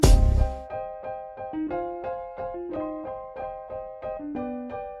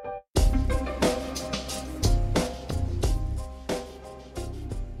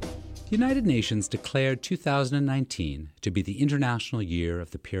The United Nations declared 2019 to be the International Year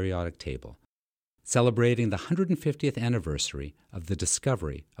of the Periodic Table, celebrating the 150th anniversary of the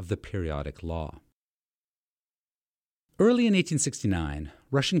discovery of the periodic law. Early in 1869,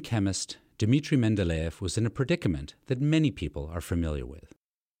 Russian chemist Dmitri Mendeleev was in a predicament that many people are familiar with.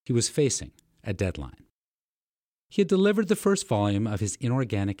 He was facing a deadline. He had delivered the first volume of his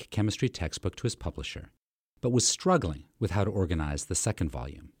inorganic chemistry textbook to his publisher, but was struggling with how to organize the second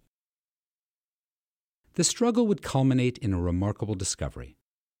volume. The struggle would culminate in a remarkable discovery,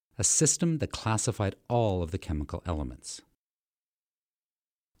 a system that classified all of the chemical elements.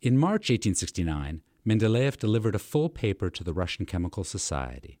 In March 1869, Mendeleev delivered a full paper to the Russian Chemical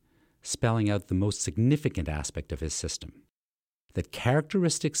Society, spelling out the most significant aspect of his system, that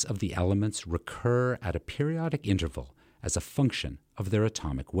characteristics of the elements recur at a periodic interval as a function of their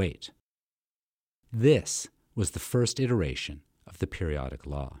atomic weight. This was the first iteration of the periodic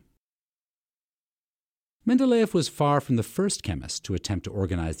law. Mendeleev was far from the first chemist to attempt to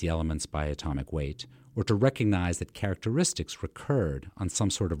organize the elements by atomic weight or to recognize that characteristics recurred on some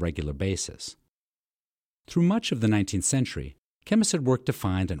sort of regular basis. Through much of the 19th century, chemists had worked to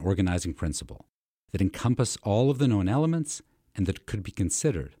find an organizing principle that encompassed all of the known elements and that could be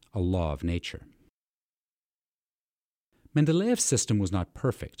considered a law of nature. Mendeleev's system was not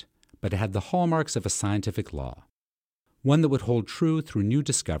perfect, but it had the hallmarks of a scientific law, one that would hold true through new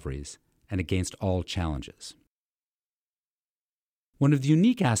discoveries and against all challenges. One of the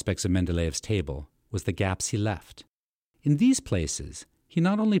unique aspects of Mendeleev's table was the gaps he left. In these places, he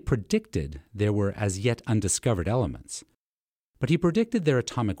not only predicted there were as yet undiscovered elements, but he predicted their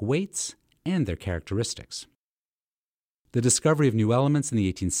atomic weights and their characteristics. The discovery of new elements in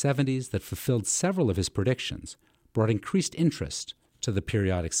the 1870s that fulfilled several of his predictions brought increased interest to the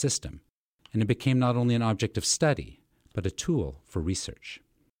periodic system, and it became not only an object of study, but a tool for research.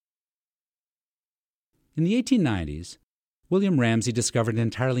 In the 1890s, William Ramsay discovered an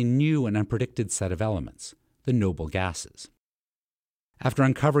entirely new and unpredicted set of elements, the noble gases. After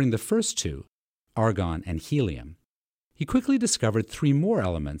uncovering the first two, argon and helium, he quickly discovered three more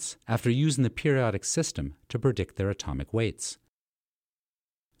elements after using the periodic system to predict their atomic weights.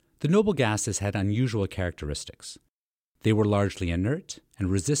 The noble gases had unusual characteristics. They were largely inert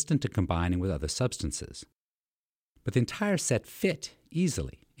and resistant to combining with other substances, but the entire set fit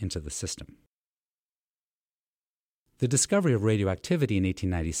easily into the system. The discovery of radioactivity in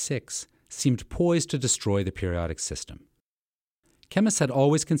 1896 seemed poised to destroy the periodic system. Chemists had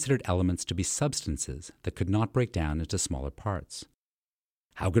always considered elements to be substances that could not break down into smaller parts.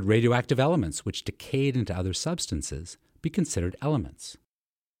 How could radioactive elements, which decayed into other substances, be considered elements?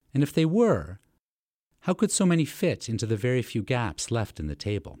 And if they were, how could so many fit into the very few gaps left in the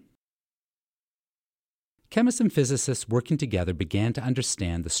table? Chemists and physicists working together began to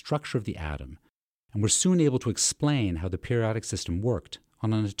understand the structure of the atom and were soon able to explain how the periodic system worked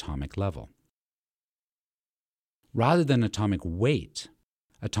on an atomic level. Rather than atomic weight,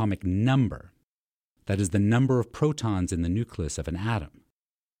 atomic number, that is the number of protons in the nucleus of an atom,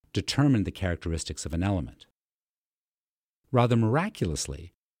 determined the characteristics of an element. Rather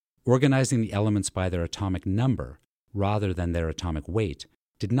miraculously, organizing the elements by their atomic number rather than their atomic weight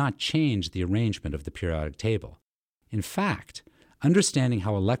did not change the arrangement of the periodic table. In fact, understanding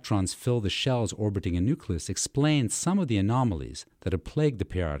how electrons fill the shells orbiting a nucleus explains some of the anomalies that have plagued the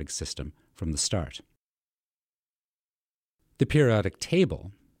periodic system from the start. The periodic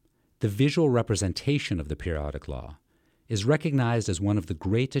table, the visual representation of the periodic law, is recognized as one of the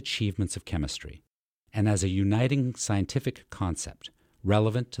great achievements of chemistry and as a uniting scientific concept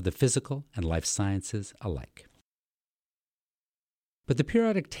relevant to the physical and life sciences alike. But the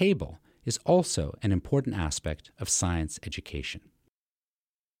periodic table is also an important aspect of science education.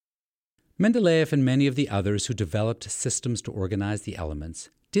 Mendeleev and many of the others who developed systems to organize the elements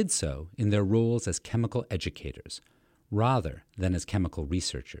did so in their roles as chemical educators, rather than as chemical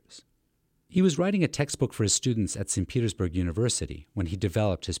researchers. He was writing a textbook for his students at St. Petersburg University when he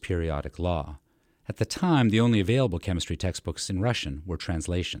developed his periodic law. At the time, the only available chemistry textbooks in Russian were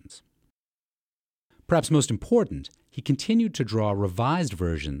translations. Perhaps most important, he continued to draw revised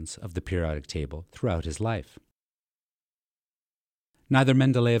versions of the periodic table throughout his life. Neither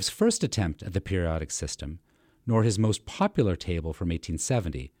Mendeleev's first attempt at the periodic system nor his most popular table from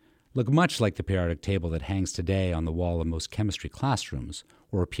 1870 look much like the periodic table that hangs today on the wall of most chemistry classrooms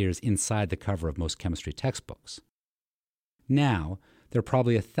or appears inside the cover of most chemistry textbooks. Now, there are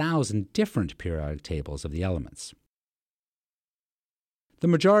probably 1,000 different periodic tables of the elements. The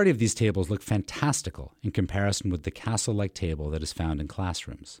majority of these tables look fantastical in comparison with the castle-like table that is found in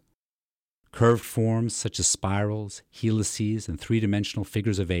classrooms. Curved forms such as spirals, helices, and three-dimensional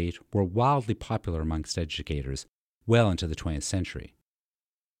figures of eight were wildly popular amongst educators well into the 20th century.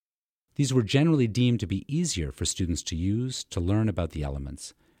 These were generally deemed to be easier for students to use to learn about the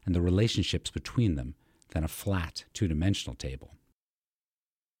elements and the relationships between them than a flat two-dimensional table.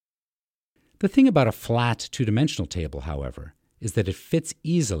 The thing about a flat two-dimensional table, however, is that it fits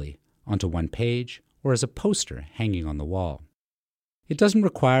easily onto one page or as a poster hanging on the wall. It doesn't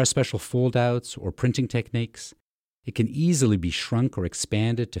require special fold-outs or printing techniques. It can easily be shrunk or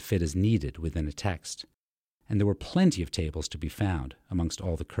expanded to fit as needed within a text, and there were plenty of tables to be found amongst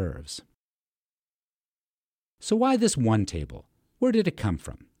all the curves. So why this one table? Where did it come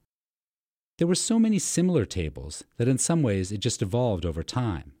from? There were so many similar tables that in some ways it just evolved over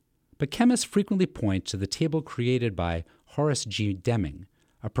time, but chemists frequently point to the table created by Horace G. Deming,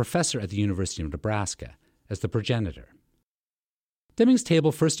 a professor at the University of Nebraska, as the progenitor. Deming's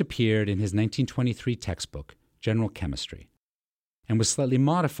table first appeared in his 1923 textbook, General Chemistry, and was slightly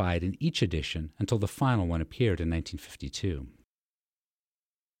modified in each edition until the final one appeared in 1952.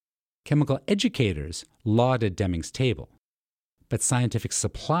 Chemical educators lauded Deming's table, but scientific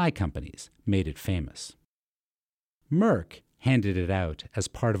supply companies made it famous. Merck handed it out as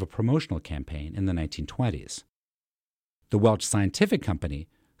part of a promotional campaign in the 1920s. The Welch Scientific Company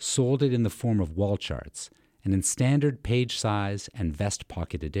sold it in the form of wall charts and in standard page size and vest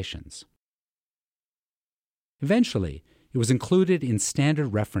pocket editions. Eventually, it was included in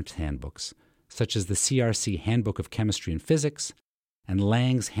standard reference handbooks, such as the CRC Handbook of Chemistry and Physics and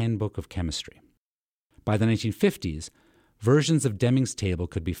Lang's Handbook of Chemistry. By the 1950s, versions of Deming's table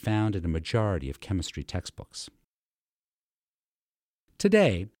could be found in a majority of chemistry textbooks.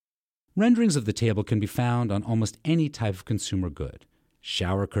 Today, renderings of the table can be found on almost any type of consumer good: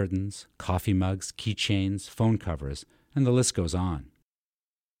 shower curtains, coffee mugs, keychains, phone covers, and the list goes on.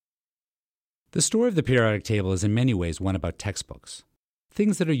 The story of the periodic table is in many ways one about textbooks,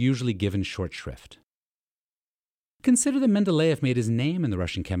 things that are usually given short shrift. Consider that Mendeleev made his name in the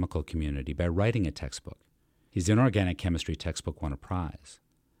Russian chemical community by writing a textbook. His inorganic chemistry textbook won a prize,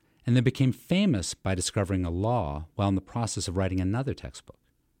 and then became famous by discovering a law while in the process of writing another textbook.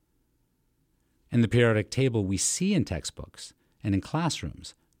 And the periodic table we see in textbooks and in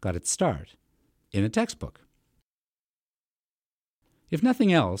classrooms got its start in a textbook. If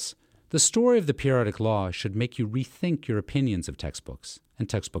nothing else, the story of the periodic law should make you rethink your opinions of textbooks and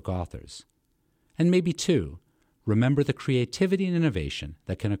textbook authors. And maybe, too, remember the creativity and innovation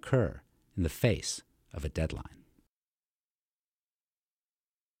that can occur in the face of a deadline.